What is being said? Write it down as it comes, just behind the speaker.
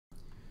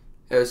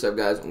Hey, what's up,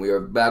 guys? We are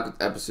back with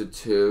episode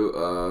 2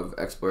 of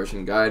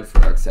Exploration Guide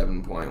for Arc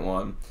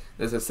 7.1.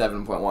 This is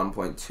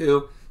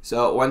 7.1.2.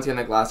 So, once again,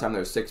 like last time,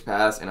 there's 6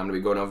 paths, and I'm going to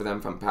be going over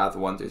them from path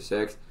 1 through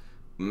 6.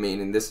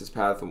 Meaning, this is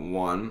path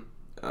 1.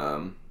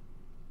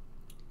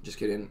 Just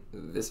kidding.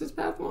 This is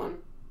path 1?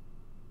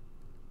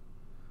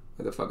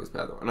 Where the fuck is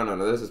path 1?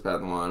 No, this is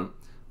path 1.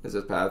 This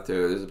is path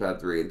 2. This is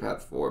path 3,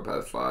 path 4,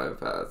 path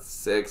 5, path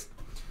 6.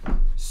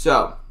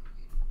 So,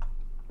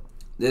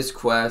 this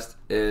quest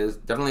is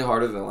definitely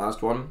harder than the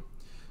last one.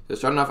 So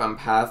starting off on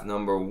path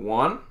number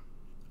 1,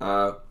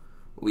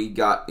 we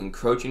got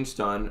Encroaching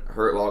Stun,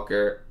 Hurt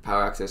Locker,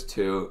 Power Access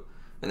 2,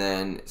 and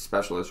then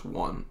Specialist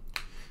 1.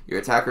 Your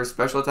attacker's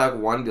special attack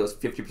 1 deals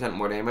 50%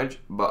 more damage,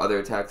 but other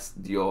attacks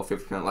deal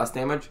 50% less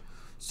damage.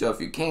 So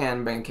if you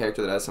can, bring a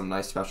character that has some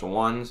nice special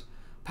ones.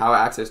 Power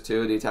Access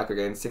 2, the attacker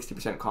gains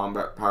 60%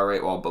 combat power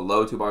rate while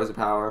below 2 bars of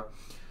power,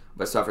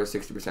 but suffers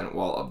 60%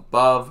 while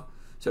above.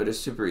 So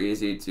just super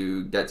easy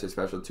to get to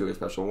special 2 or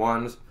special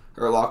 1s.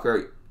 Hurt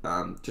Locker,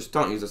 just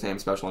don't use the same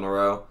special in a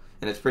row.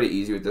 And it's pretty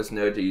easy with this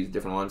node to use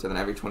different ones. And then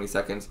every 20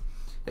 seconds,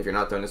 if you're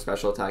not throwing a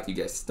special attack, you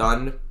get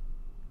stunned.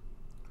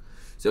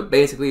 So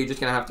basically, you're just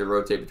going to have to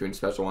rotate between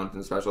special 1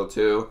 and special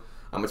 2.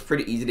 It's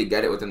pretty easy to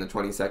get it within the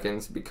 20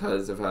 seconds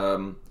because of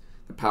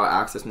the power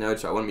access node,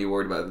 so I wouldn't be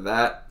worried about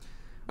that.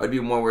 I'd be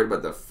more worried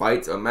about the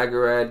fights. Omega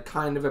Red,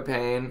 kind of a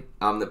pain.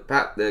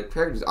 The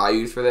characters I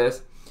use for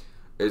this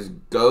is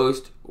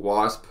Ghost,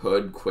 Wasp,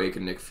 Hood, Quake,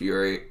 and Nick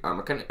Fury.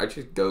 I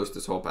just ghost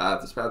this whole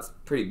path. This path's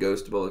pretty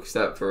ghostable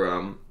except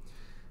for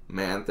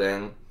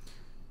Man-Thing.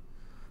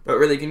 But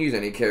really, you can use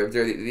any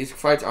character. These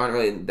fights aren't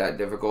really that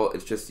difficult.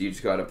 It's just you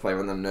just gotta play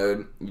on the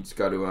node. You just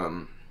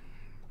gotta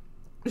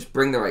just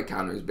bring the right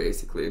counters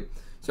basically.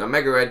 So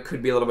Omega Red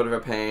could be a little bit of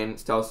a pain.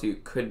 Stealth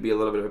Suit could be a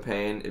little bit of a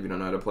pain if you don't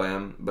know how to play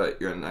him, but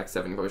you're in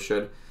X7, you probably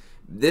should.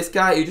 This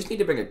guy, you just need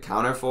to bring a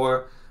counter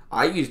for.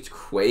 I used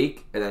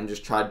Quake and then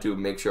just tried to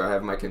make sure I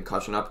have my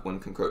concussion up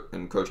when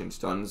Encroaching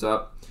Stun's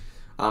up.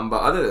 But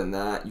other than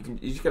that,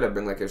 you just gotta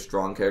bring like a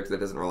strong character that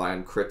doesn't rely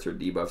on crits or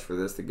debuffs for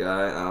this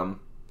guy.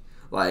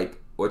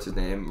 Like what's his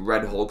name?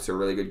 Red Hulk's a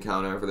really good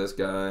counter for this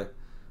guy.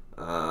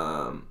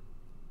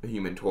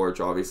 Human Torch,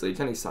 obviously.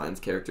 Any Science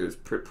character is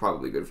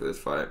probably good for this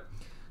fight.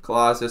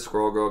 Colossus,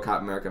 Squirrel Girl,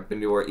 Captain America,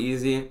 Infinity War,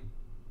 easy.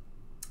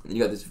 Then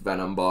you got this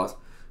Venom boss.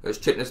 There's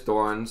Chitinous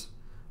Thorns.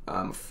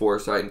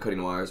 Foresight and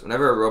Cutting Wires.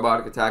 Whenever a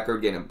robotic attacker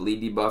would gain a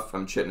bleed debuff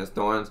from Chitinous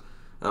Thorns,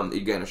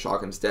 you gain a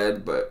shock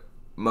instead, but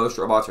most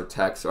robots are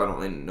tech, so I don't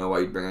really know why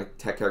you'd bring a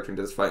tech character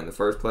into this fight in the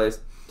first place.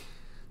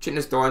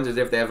 Chitinous Thorns is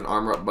if they have an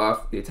armor up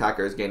buff, the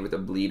attacker is gained with a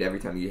bleed every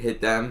time you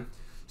hit them.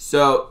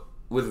 So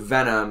with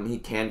Venom, he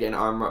can gain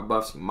armor up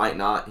buffs, he might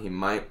not, he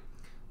might.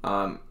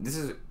 And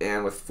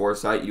with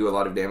Foresight, you do a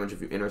lot of damage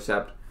if you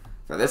intercept.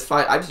 For this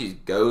fight, I just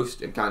used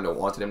Ghost and kind of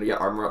wanted him to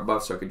get armor up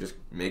buffs so I could just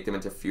make them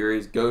into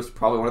Furies. Ghost,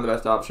 probably one of the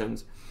best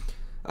options.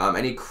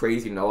 Any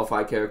crazy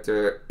Nullify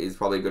character is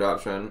probably a good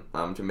option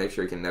to make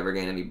sure he can never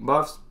gain any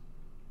buffs.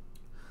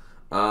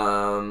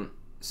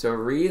 So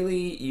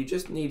really, you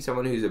just need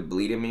someone who's a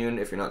bleed immune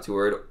if you're not too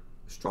worried.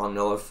 Strong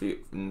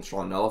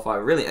Nullify.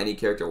 Really, any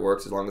character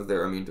works as long as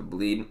they're immune to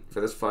bleed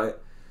for this fight.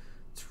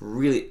 It's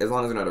really, as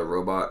long as they're not a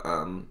robot.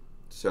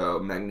 So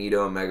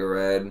Magneto, Omega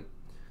Red,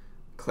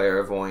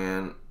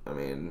 Clairvoyant. I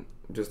mean,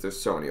 just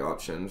there's so many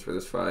options for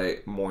this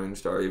fight.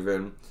 Morningstar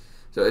even.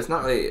 So it's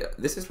not really,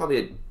 this is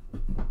probably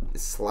a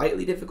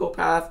slightly difficult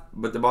path,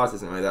 but the boss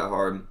isn't really that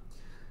hard.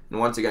 And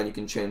once again, you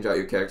can change out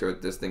your character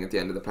with this thing at the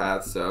end of the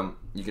path. So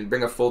you can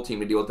bring a full team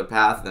to deal with the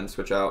path, and then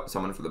switch out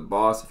someone for the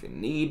boss if you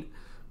need,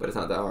 but it's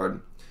not that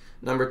hard.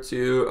 Number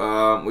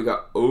 2, we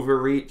got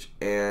Overreach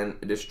and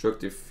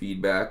Destructive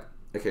Feedback.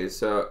 Okay,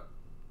 so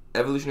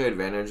Evolutionary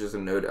Advantage is a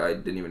node I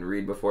didn't even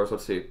read before, so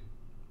let's see.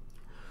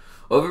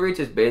 Overreach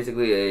is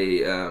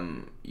basically a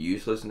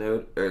useless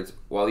node.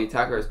 While the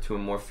attacker has 2 or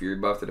more Fury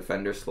buff, the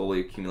defender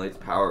slowly accumulates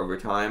power over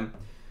time.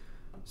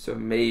 So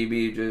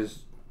maybe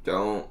just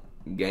don't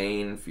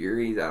gain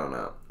Furies. I don't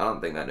know. I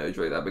don't think that node's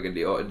really that big a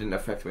deal. It didn't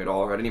affect me at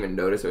all. I didn't even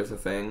notice it was a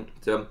thing.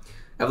 So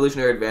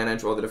Evolutionary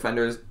Advantage, while the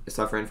defender is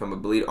suffering from a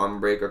bleed, armor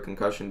break, or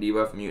concussion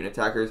debuff, mutant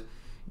attackers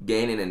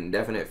gain an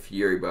indefinite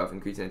Fury buff,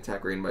 increasing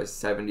attack rating by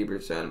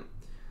 70%.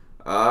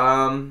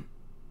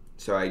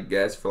 So I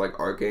guess for like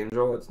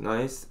Archangel, it's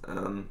nice.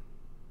 I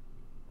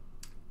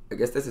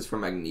guess this is for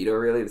Magneto,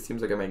 really. This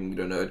seems like a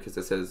Magneto node because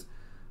this says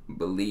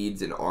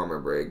bleeds and armor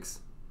breaks.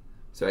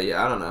 So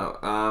yeah, I don't know.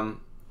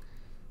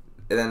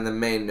 And then the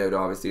main node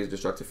obviously is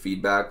Destructive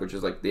Feedback, which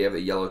is like they have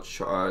a yellow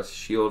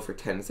shield for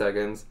 10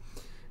 seconds.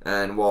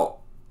 And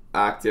while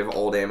active,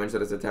 all damage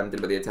that is attempted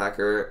by the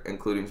attacker,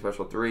 including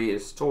Special 3,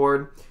 is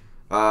stored.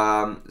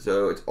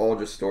 So it's all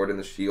just stored in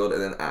the shield,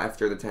 and then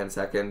after the 10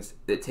 seconds,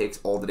 it takes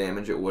all the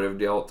damage it would have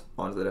dealt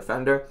onto the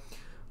defender.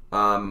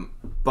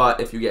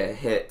 But if you get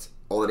hit,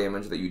 all the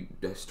damage that you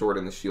stored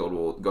in the shield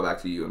will go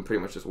back to you and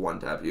pretty much just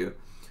one-tap you.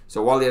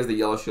 So while he has the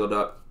yellow shield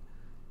up,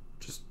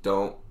 just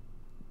don't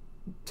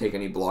take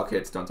any block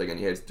hits, don't take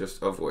any hits,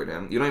 just avoid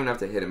him. You don't even have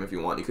to hit him if you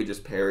want. You could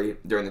just parry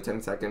during the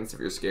 10 seconds if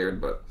you're scared,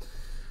 but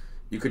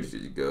you could just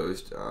use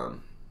Ghost.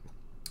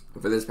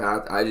 For this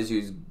path, I just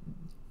use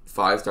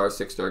 5-star,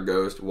 6-star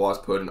Ghost,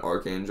 Wasp Hood, and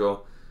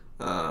Archangel.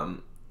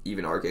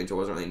 Even Archangel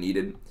wasn't really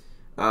needed.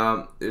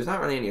 There's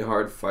not really any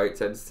hard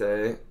fights, I'd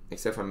say,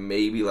 except for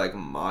maybe like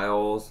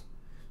Miles,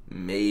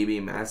 maybe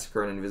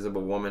Massacre and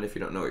Invisible Woman if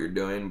you don't know what you're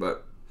doing.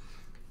 But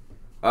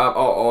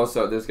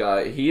also this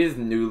guy, he is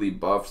newly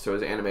buffed, so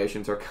his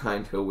animations are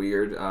kind of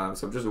weird.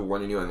 So I'm just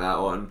warning you on that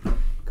one,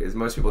 because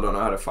most people don't know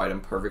how to fight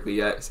him perfectly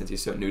yet since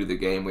he's so new to the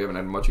game. We haven't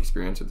had much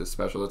experience with his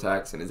special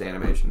attacks and his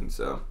animations.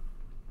 So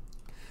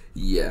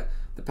yeah,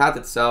 the path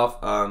itself,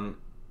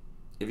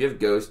 if you have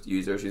Ghost,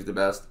 use her. She's the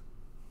best.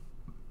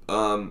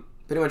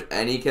 Pretty much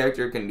any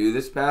character can do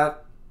this path.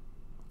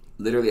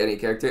 Literally any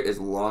character, as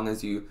long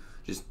as you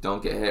just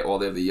don't get hit while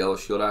they have the yellow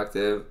shield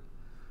active.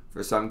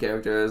 For some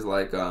characters,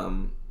 like,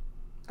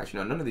 actually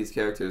no, none of these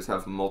characters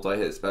have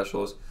multi-hit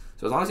specials.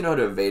 So as long as you know how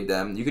to evade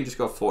them, you can just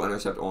go full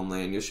intercept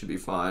only and you should be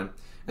fine.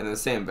 And then the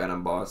same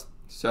Venom boss.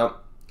 So,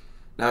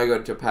 now we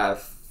go to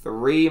path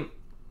 3,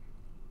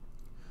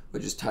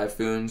 which is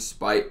Typhoon,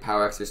 Spite,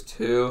 Power Access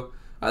 2.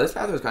 This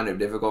path was kind of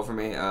difficult for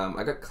me.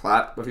 I got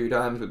clapped a few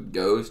times with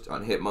Ghost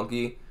on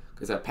Hitmonkey,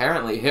 because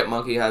apparently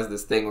Hitmonkey has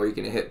this thing where you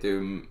can hit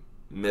through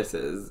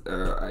misses,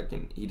 or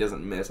he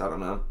doesn't miss, I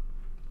don't know.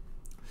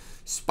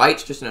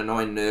 Spite's just an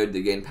annoying node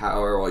to gain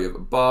power while you have a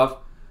buff.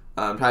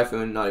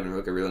 Typhoon, not even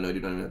like a real node,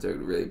 you don't even have to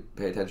really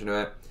pay attention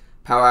to it.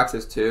 Power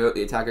Access 2,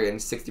 the attacker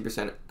gains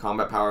 60%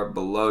 combat power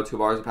below 2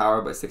 bars of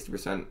power, but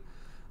 60%,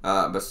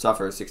 but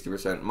suffers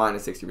 60%,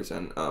 minus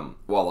 60%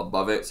 while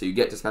above it. So you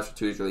get to special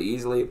 2s really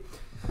easily,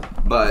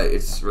 but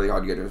it's really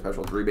hard to get to a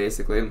special 3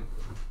 basically.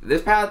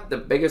 This path, the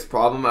biggest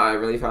problem I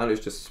really found is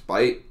just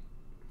Spite.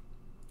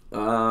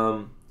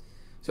 So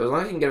as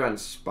long as you can get around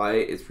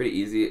Spite, it's pretty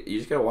easy. You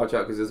just gotta watch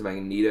out because there's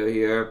Magneto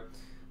here,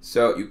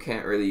 so you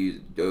can't really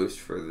use Ghost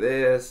for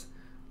this.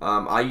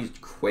 I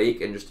used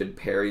Quake and just did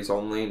parries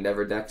only,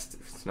 never dex.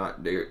 It's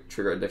not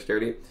trigger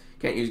dexterity.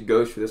 Can't use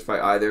Ghost for this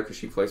fight either because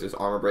she places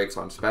armor breaks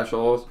on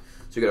specials,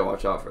 so you gotta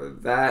watch out for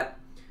that.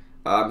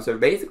 So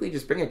basically,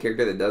 just bring a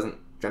character that doesn't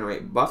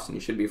generate buffs and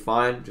you should be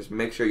fine. Just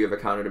make sure you have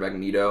a counter to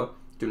Magneto.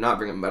 Do not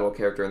bring a metal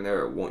character in there,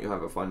 or won't you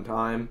have a fun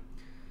time.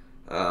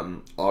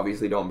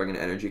 Obviously, don't bring an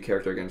energy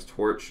character against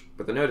Torch,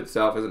 but the node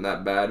itself isn't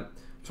that bad.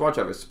 Just watch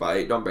out for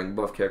Spite. Don't bring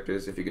buff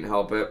characters if you can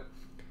help it.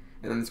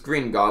 And then this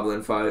Green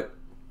Goblin fight.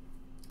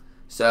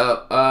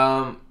 So,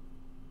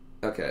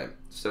 okay.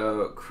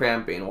 So,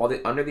 Cramping. While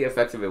under the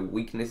effects of a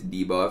weakness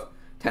debuff,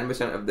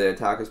 10% of the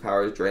attacker's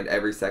power is drained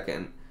every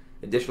second.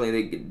 Additionally,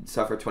 they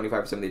suffer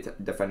 25% of the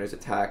defender's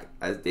attack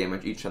as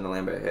damage each time the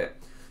Lambert hit.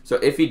 So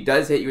if he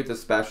does hit you with a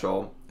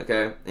special,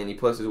 okay, and he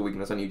places a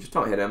weakness on you, just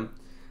don't hit him.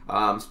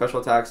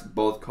 Special attacks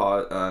both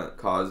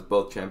cause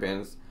both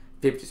champions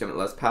 50%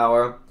 less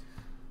power,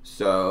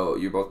 so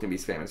you're both going to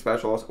be spamming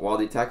specials. While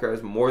the attacker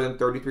has more than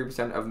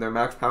 33% of their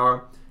max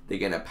power, they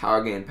gain a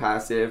power gain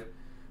passive,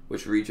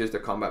 which raises the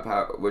combat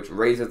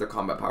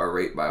power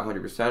rate by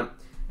 100%.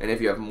 And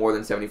if you have more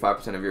than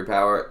 75% of your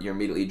power, you're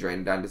immediately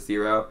drained down to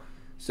 0.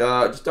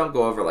 So just don't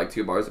go over like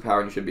 2 bars of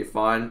power and you should be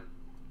fine.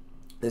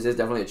 This is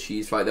definitely a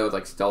cheese fight though, with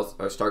like Stealth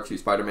or Stark Suit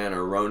Spider-Man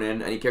or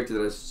Ronin. Any character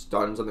that has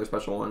stuns on their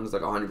special ones,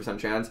 like 100%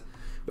 chance.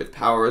 With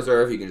Power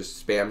Reserve, you can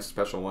just spam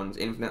special ones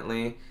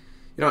infinitely.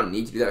 You don't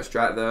need to do that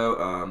strat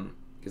though,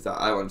 because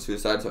I went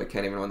Suicide, so I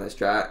can't even run that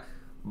strat.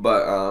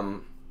 But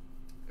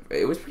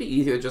it was pretty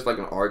easy with just like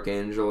an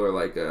Archangel or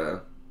like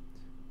a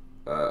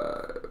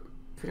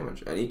pretty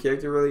much any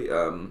character really.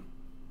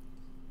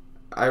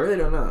 I really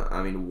don't know.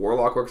 I mean,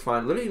 Warlock works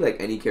fine. Literally, like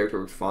any character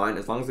works fine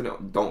as long as they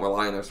don't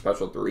rely on their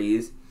special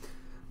 3s.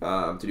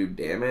 To do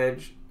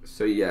damage.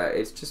 So yeah,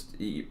 it's just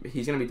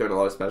he's gonna be throwing a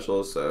lot of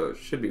specials, so it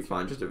should be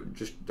fine.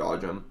 Just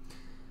dodge him.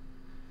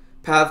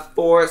 Path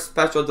 4,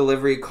 Special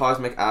Delivery,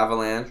 Cosmic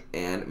Avalanche,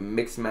 and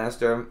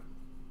Mixmaster.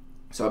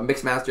 So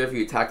Mixmaster, if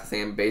you attack the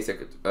same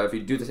basic, if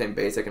you do the same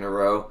basic in a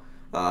row,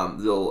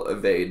 they'll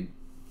evade.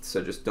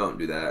 So just don't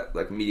do that.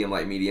 Like medium,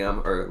 light,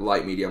 medium, or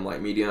light, medium,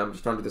 light, medium.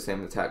 Just don't do the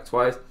same attack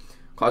twice.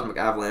 Cosmic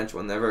Avalanche,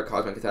 whenever a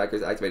cosmic attacker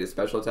is activated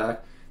special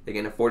attack, they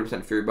gain a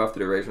 40% Fury buff to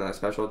the duration of that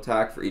special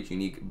attack for each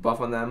unique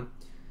buff on them.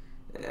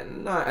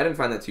 And I didn't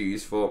find that too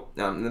useful.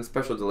 And then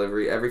Special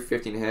Delivery, every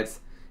 15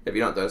 hits, if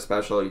you don't do a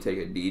special, you take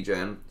a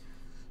degen.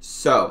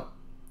 So,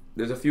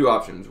 there's a few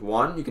options.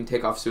 One, you can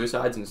take off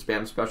suicides and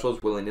spam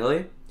specials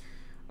willy-nilly.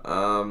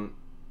 But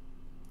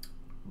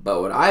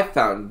what I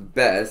found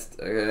best,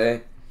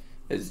 okay,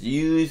 is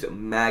use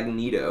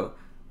Magneto.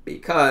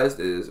 Because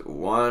there's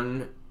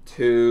 1,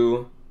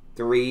 2,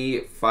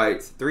 3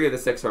 fights. 3 of the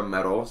 6 are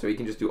metal, so you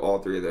can just do all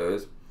 3 of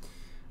those.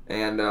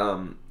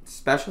 And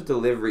Special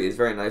Delivery is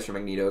very nice for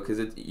Magneto because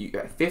you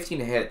got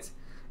 15 hits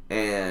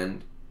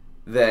and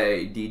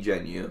they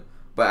degen you.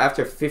 But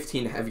after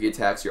 15 heavy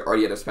attacks, you're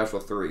already at a special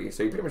 3,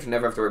 so you pretty much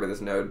never have to worry about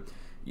this node.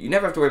 You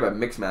never have to worry about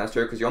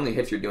Mixmaster because your only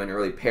hits you're doing are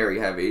really parry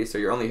heavy, so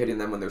you're only hitting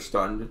them when they're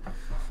stunned.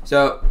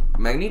 So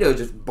Magneto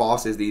just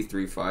bosses these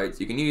 3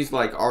 fights. You can use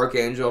like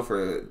Archangel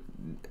for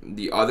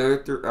the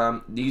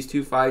other these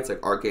 2 fights,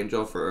 like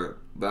Archangel for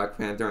Black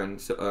Panther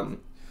and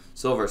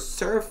Silver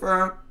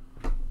Surfer.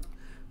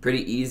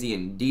 Pretty easy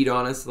indeed,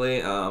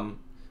 honestly.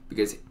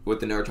 Because with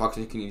the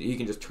neurotoxin, he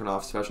can just turn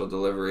off special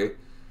delivery,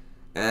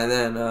 and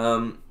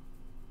then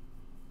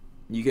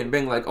you can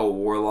bring like a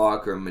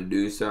Warlock or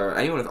Medusa or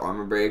anyone with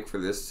armor break for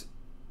this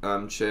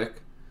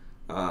chick.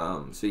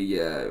 So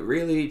yeah,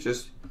 really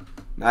just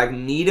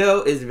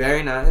Magneto is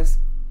very nice.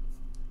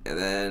 And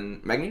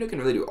then Magneto can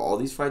really do all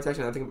these fights,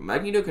 actually. I think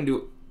Magneto can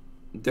do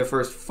the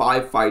first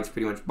 5 fights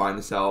pretty much by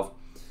himself.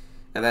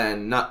 And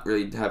then not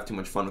really have too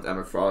much fun with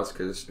Emma Frost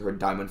because her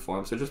diamond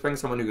form. So just bring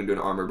someone who can do an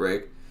armor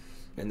break.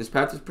 And this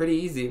path is pretty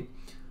easy.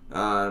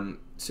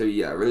 So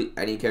yeah, really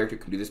any character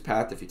can do this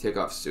path if you take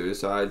off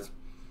suicides.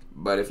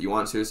 But if you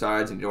want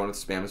suicides and you don't want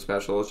to spam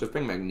specials, just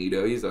bring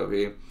Magneto. He's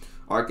OP.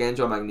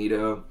 Archangel,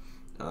 Magneto.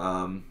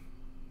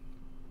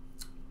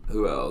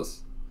 Who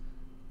else?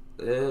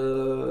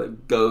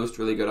 Ghost,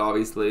 really good,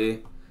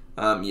 obviously.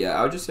 Yeah,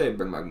 I would just say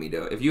bring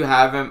Magneto. If you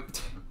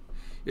haven't,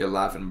 you're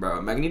laughing,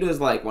 bro. Magneto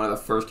is like one of the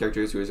first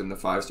characters who is in the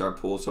 5-star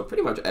pool, so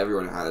pretty much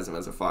everyone has him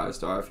as a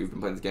 5-star if you've been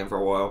playing this game for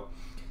a while.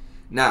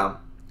 Now,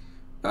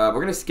 we're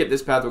going to skip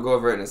this path. We'll go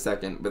over it in a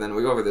second, but then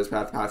we go over this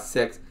path, path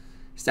 6.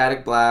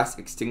 Static Blast,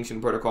 Extinction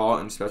Protocol,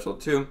 and Special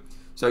 2.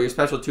 So your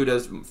Special 2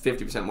 does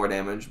 50% more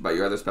damage, but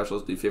your other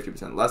specials do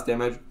 50% less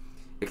damage.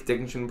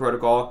 Extinction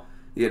Protocol,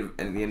 the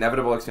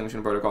Inevitable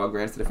Extinction Protocol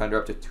grants the defender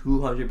up to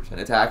 200%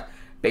 attack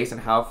based on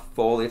how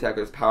full the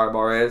attacker's power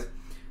bar is.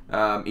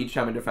 Each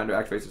time a defender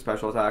activates a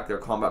special attack, their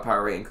combat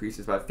power rate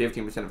increases by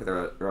 15% for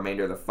the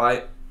remainder of the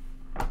fight.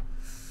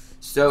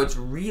 So it's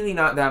really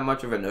not that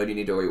much of a node you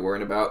need to be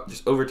worrying about.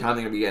 Just over time,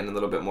 they're going to be getting a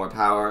little bit more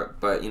power.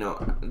 But, you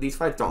know, these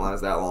fights don't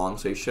last that long,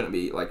 so you shouldn't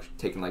be, like,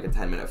 taking, like, a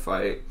 10-minute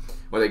fight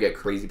where they get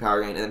crazy power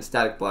gain. And then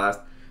Static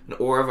Blast. An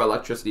aura of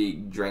electricity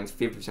drains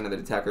 50% of the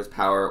attacker's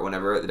power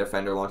whenever the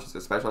defender launches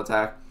a special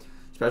attack.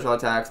 Special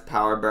attacks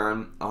power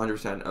burn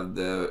 100% of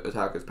the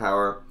attacker's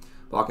power.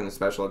 Blocking the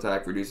special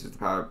attack reduces the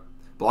power.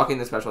 Blocking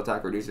the special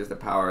attack reduces the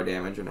power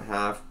damage in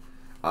half.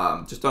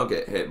 Just don't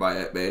get hit by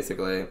it,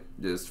 basically.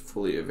 Just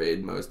fully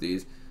evade most of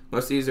these.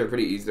 Most of these are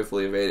pretty easy to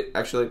fully evade.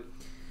 Actually,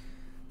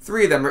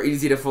 3 of them are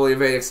easy to fully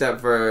evade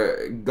except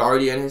for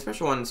Guardian. His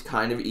special one's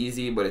kind of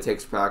easy, but it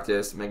takes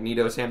practice.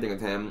 Magneto, same thing with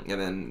him. And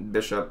then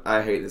Bishop,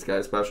 I hate this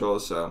guy's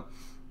specials, so...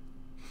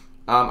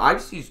 I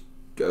just use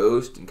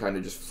Ghost and kind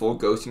of just full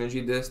Ghost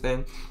energy this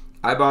thing.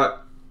 I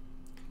bought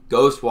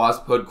Ghost,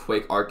 Wasp, Hood,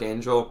 Quake,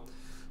 Archangel.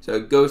 So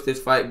Ghost this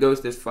fight,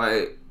 Ghost this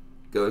fight,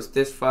 Ghost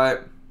this fight.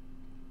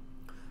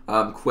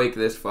 Quake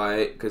this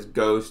fight, because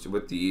Ghost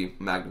with the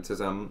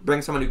magnetism.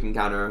 Bring someone who can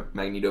counter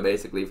Magneto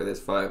basically for this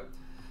fight.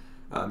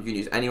 You can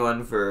use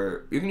anyone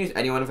for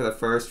the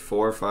first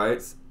 4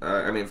 fights.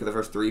 For the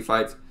first 3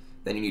 fights.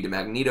 Then you need a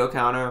Magneto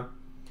counter,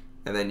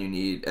 and then you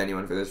need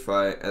anyone for this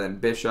fight. And then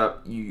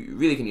Bishop, you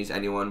really can use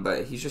anyone,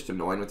 but he's just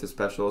annoying with his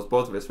specials.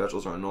 Both of his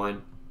specials are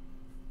annoying.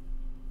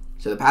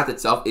 So the path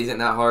itself isn't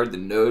that hard. The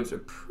nodes are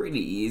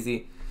pretty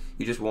easy.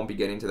 You just won't be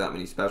getting to that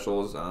many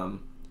specials.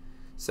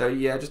 So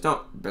yeah, just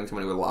don't bring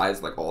someone who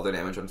relies like all their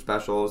damage on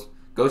specials.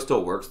 Ghost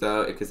still works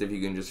though, because if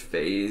you can just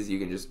phase, you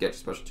can just get your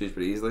special 2s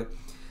pretty easily. And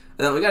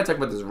then we gotta talk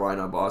about this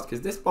Rhino boss, because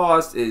this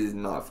boss is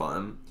not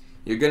fun.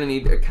 You're gonna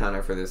need a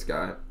counter for this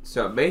guy.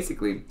 So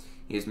basically,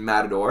 he's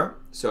Matador.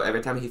 So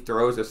every time he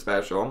throws a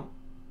special,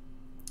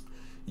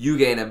 you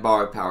gain a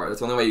bar of power.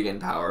 That's the only way you gain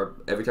power.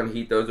 Every time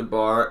he throws a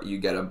bar, you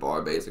get a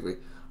bar basically.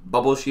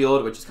 Bubble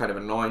Shield, which is kind of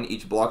annoying.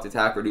 Each blocked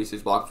attack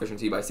reduces block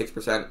efficiency by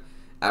 6%.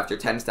 After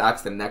 10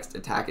 stacks, the next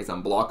attack is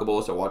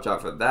unblockable, so watch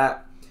out for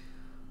that.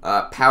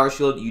 Power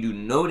Shield, you do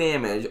no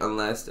damage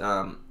unless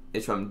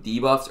it's from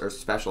debuffs or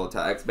special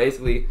attacks.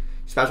 Basically,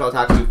 special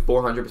attacks do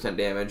 400%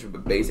 damage,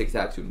 but basic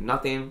attacks do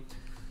nothing.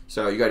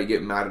 So you gotta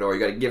get Matador, you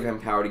gotta give him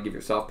power to give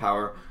yourself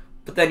power.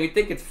 But then you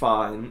think it's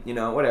fine, you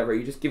know, whatever.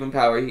 You just give him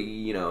power,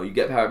 you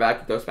get power back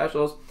with those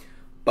specials.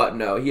 But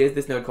no, he has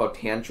this node called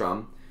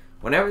Tantrum.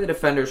 Whenever the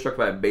defender is struck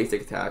by a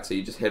basic attack, so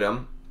you just hit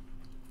him,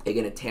 they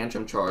get a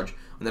Tantrum charge.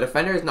 When the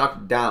defender is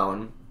knocked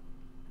down,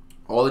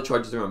 all the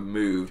charges are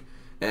removed,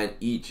 and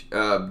each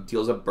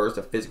deals a burst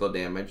of physical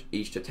damage,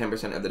 each to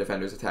 10% of the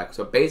defender's attack.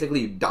 So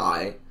basically you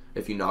die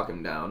if you knock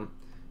him down.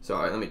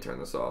 Sorry, let me turn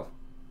this off.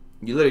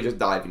 You literally just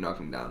die if you knock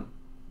him down.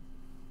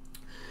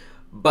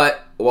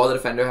 But while the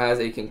defender has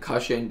a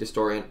concussion,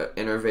 disorient,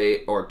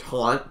 innervate, or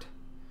taunt,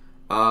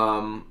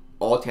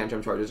 all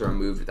tantrum charges are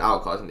removed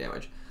without causing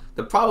damage.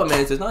 The problem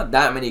is there's not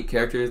that many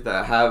characters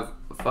that have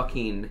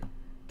fucking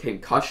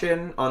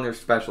concussion on their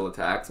special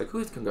attacks. Like,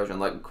 who's concussion?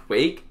 Like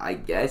Quake, I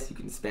guess you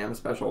can spam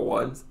special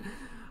ones,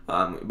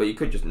 but you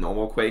could just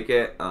normal Quake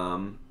it.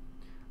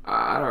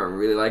 I don't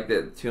really like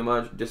that too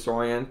much.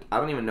 Disorient, I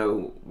don't even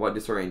know what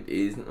Disorient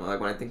is.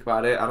 Like, when I think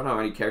about it, I don't know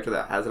any character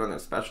that has it on their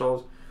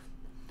specials.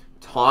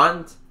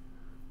 Taunt,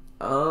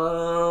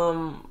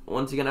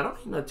 once again, I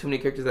don't know too many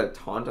characters that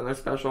taunt on their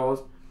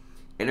specials.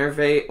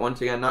 Innervate,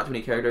 once again, not too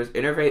many characters.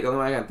 Innervate, the only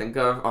one I can think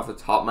of off the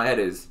top of my head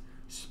is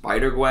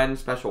Spider-Gwen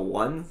special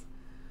 1.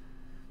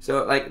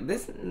 So, like,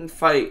 this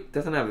fight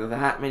doesn't have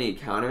that many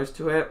counters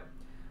to it.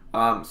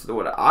 So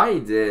what I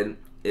did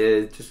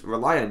is just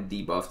rely on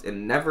debuffs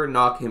and never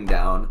knock him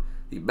down.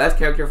 The best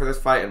character for this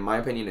fight, in my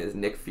opinion, is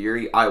Nick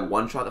Fury. I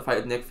one-shot the fight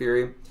with Nick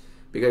Fury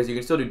because you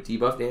can still do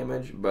debuff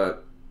damage,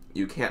 but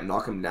you can't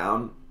knock him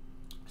down.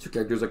 So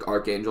characters like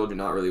Archangel do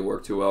not really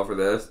work too well for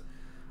this.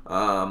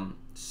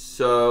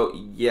 So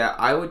yeah,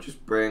 I would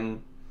just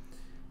bring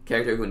a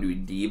character who can do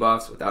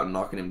debuffs without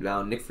knocking him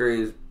down. Nick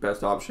Fury is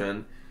best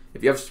option.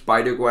 If you have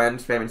Spider-Gwen,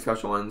 spamming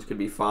special ones could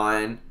be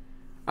fine.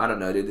 I don't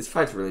know, dude. This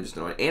fight's really just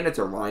annoying. And it's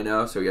a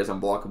Rhino, so he has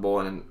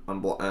unblockable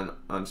and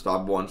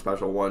unstoppable and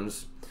special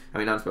ones. I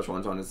mean, not special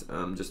ones on his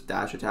just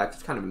dash attacks.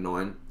 It's kind of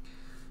annoying.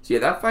 So yeah,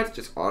 that fight's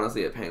just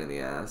honestly a pain in the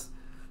ass.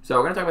 So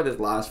we're going to talk about this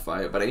last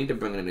fight, but I need to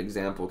bring in an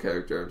example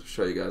character to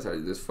show you guys how to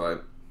do this fight.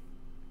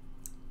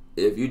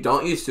 If you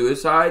don't use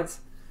suicides,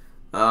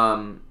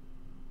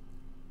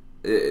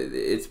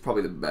 it's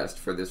probably the best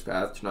for this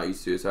path to not use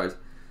suicides.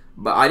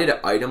 But I did an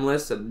item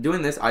list, so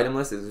doing this item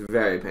list is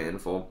very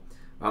painful.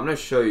 I'm going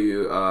to show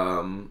you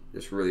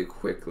just really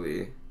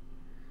quickly.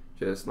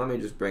 Let me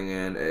just bring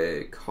in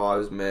a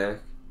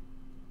Cosmic,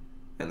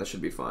 and this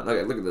should be fun.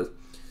 Okay, look at this.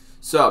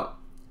 So,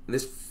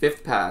 this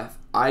fifth path,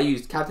 I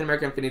used Captain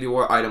America Infinity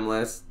War item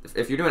list.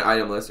 If you're doing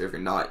item list, or if you're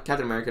not,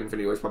 Captain America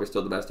Infinity War is probably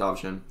still the best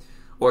option.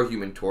 Or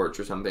Human Torch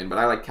or something. But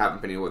I like Captain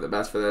Infinity War the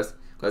best for this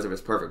because of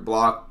its perfect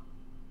block.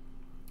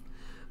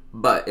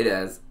 But it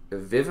has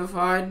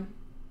Vivified.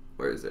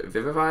 Where is it?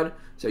 Vivified.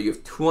 So you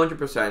have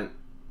 200%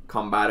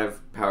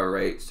 combative power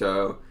rate.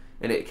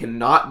 And it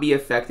cannot be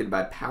affected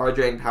by Power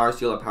Drain, Power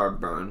Steal, or Power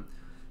Burn.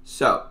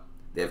 So,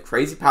 they have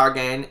crazy power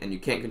gain, and you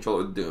can't control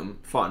it with Doom.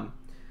 Fun.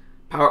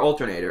 Power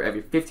Alternator.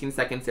 Every 15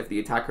 seconds, if the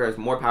attacker has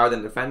more power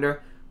than the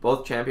defender,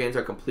 both champions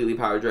are completely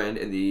power drained,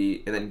 and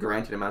then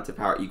granted amounts of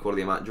power equal to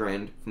the amount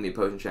drained from the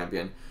opposing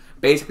champion.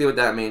 Basically, what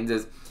that means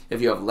is,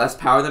 if you have less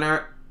power than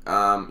her,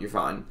 you're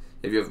fine.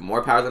 If you have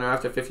more power than her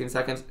after 15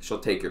 seconds, she'll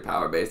take your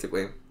power,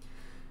 basically.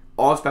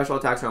 All special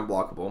attacks are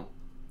unblockable.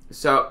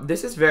 So,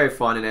 this is very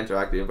fun and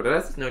interactive, but it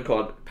has this note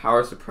called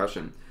Power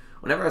Suppression.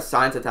 Whenever a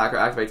science attacker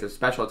activates a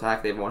special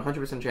attack, they have a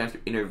 100% chance to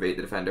innervate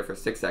the defender for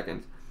 6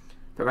 seconds,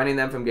 preventing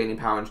them from gaining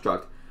Power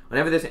Instruct.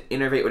 Whenever this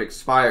innervate would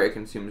expire, it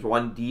consumes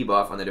 1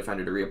 debuff on the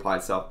defender to reapply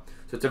itself.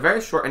 So it's a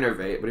very short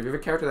innervate, but if you have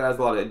a character that has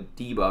a lot of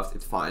debuffs,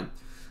 it's fine.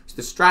 So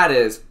the strat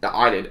is, that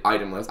I did,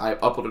 item list, I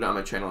uploaded it on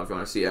my channel if you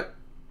want to see it.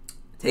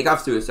 Take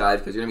off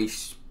suicides, because you're going to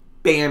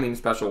be spamming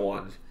special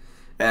ones.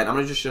 And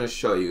I'm just going to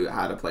show you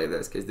how to play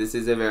this, because this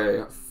is a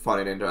very fun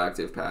and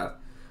interactive path.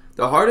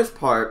 The hardest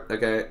part,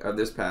 okay, of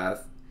this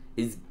path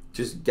is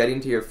just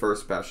getting to your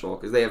first special,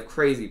 because they have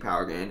crazy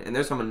power gain, and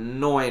there's some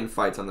annoying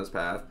fights on this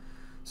path.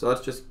 So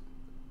let's just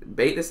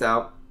bait this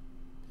out.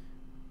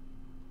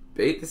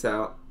 Bait this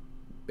out.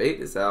 Bait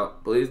this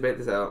out. Please bait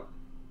this out.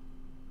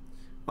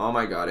 Oh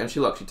my god. And she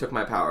took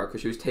my power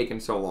because she was taking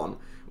so long.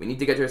 We need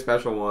to get to a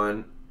special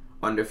one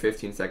under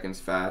 15 seconds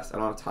fast. I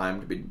don't have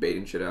time to be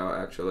baiting shit out,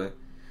 actually.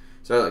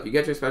 So look, you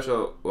get your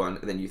special one,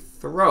 and then you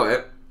throw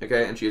it,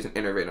 okay, and she has an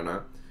innervate on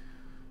her.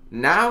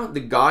 Now,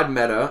 the god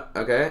meta,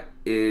 okay,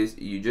 is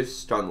you just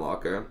stun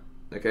lock her,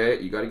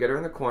 okay? You gotta get her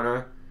in the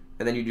corner,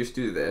 and then you just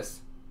do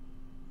this.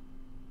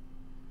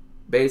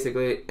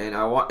 Basically,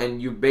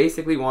 and you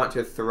basically want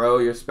to throw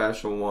your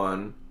special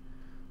one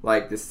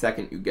like the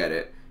second you get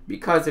it.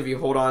 Because if you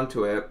hold on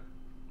to it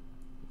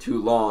too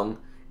long,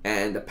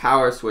 and the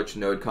power switch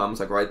node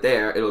comes, like right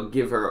there, it'll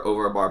give her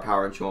over a bar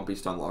power and she won't be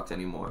stun locked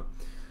anymore.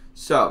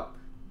 So,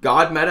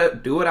 god meta,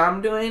 do what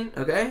I'm doing,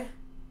 okay?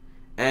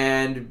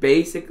 And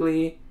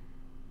basically,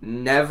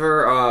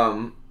 never,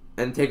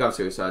 and take off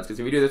suicides. Because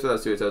if you do this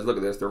without suicides, look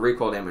at this, the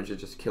recoil damage is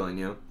just killing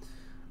you.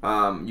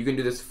 You can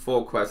do this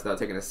full quest without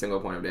taking a single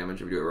point of damage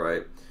if you do it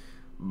right.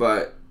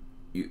 But,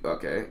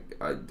 okay,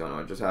 I don't know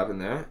what just happened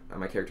there.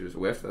 My character just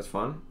whiffed, that's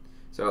fun.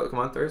 So, come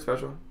on, third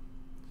special.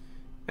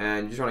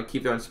 And you just want to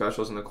keep throwing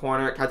specials in the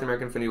corner. Captain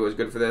America Infinity was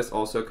good for this,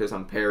 also because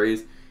on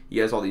parries, he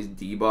has all these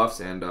debuffs,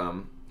 and,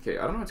 okay,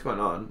 I don't know what's going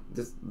on.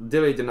 This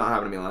literally did not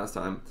happen to me last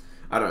time.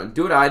 I don't know.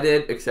 Do what I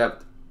did,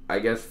 except, I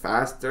guess,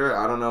 faster.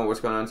 I don't know what's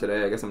going on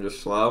today. I guess I'm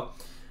just slow.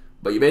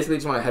 But you basically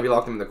just want to heavy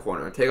lock them in the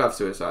corner. Take off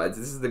suicides.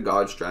 This is the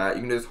god strat.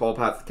 You can do this whole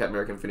path with Captain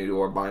America Infinity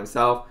War by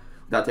himself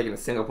without taking a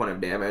single point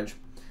of damage.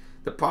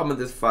 The problem with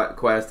this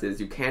quest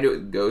is you can do it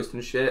with Ghost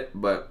and shit,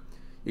 but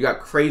you got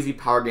crazy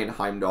power gain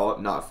Heimdall,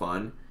 not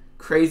fun.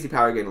 Crazy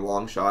power gain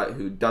Longshot,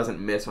 who doesn't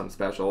miss on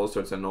specials,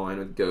 so it's annoying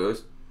with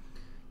Ghost.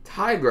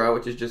 Tigra,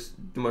 which is just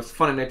the most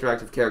fun and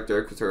interactive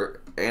character because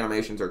her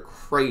animations are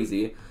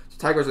crazy. So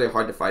Tigra's really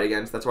hard to fight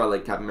against. That's why I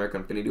like Captain America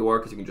Infinity War,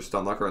 because you can just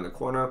stun lock her in the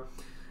corner.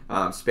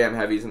 Spam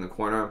heavies in the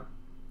corner.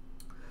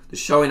 The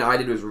showing I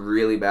did was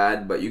really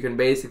bad, but you can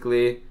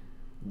basically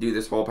do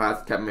this whole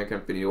path with Captain America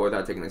Infinity War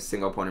without taking a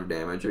single point of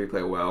damage if you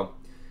play well.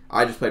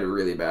 I just played it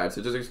really bad,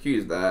 so just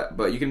excuse that.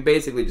 But you can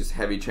basically just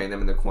heavy chain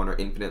them in the corner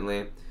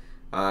infinitely.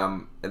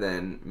 And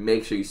then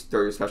make sure you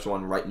throw your special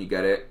one right when you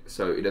get it,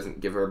 so it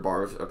doesn't give her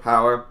bars of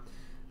power.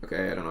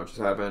 Okay, I don't know what just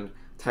happened.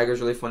 Tiger's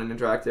really fun and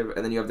interactive,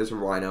 and then you have this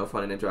Rhino,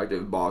 fun and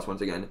interactive boss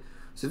once again.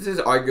 So this is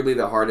arguably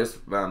the hardest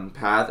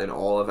path in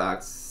all of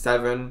Act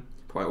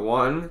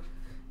 7.1,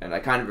 and I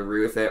kind of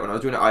agree with it. When I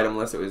was doing an item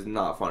list, it was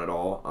not fun at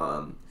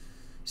all.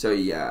 So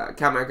yeah,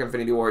 Captain America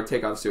Infinity War,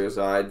 take off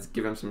Suicides,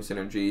 give him some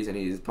synergies, and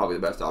he's probably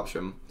the best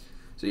option.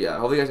 So yeah,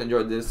 hopefully you guys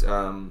enjoyed this.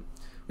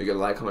 Make a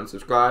like, comment,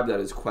 subscribe.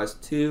 That is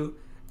Quest 2.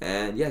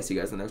 And yeah, see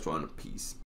you guys in the next one. Peace.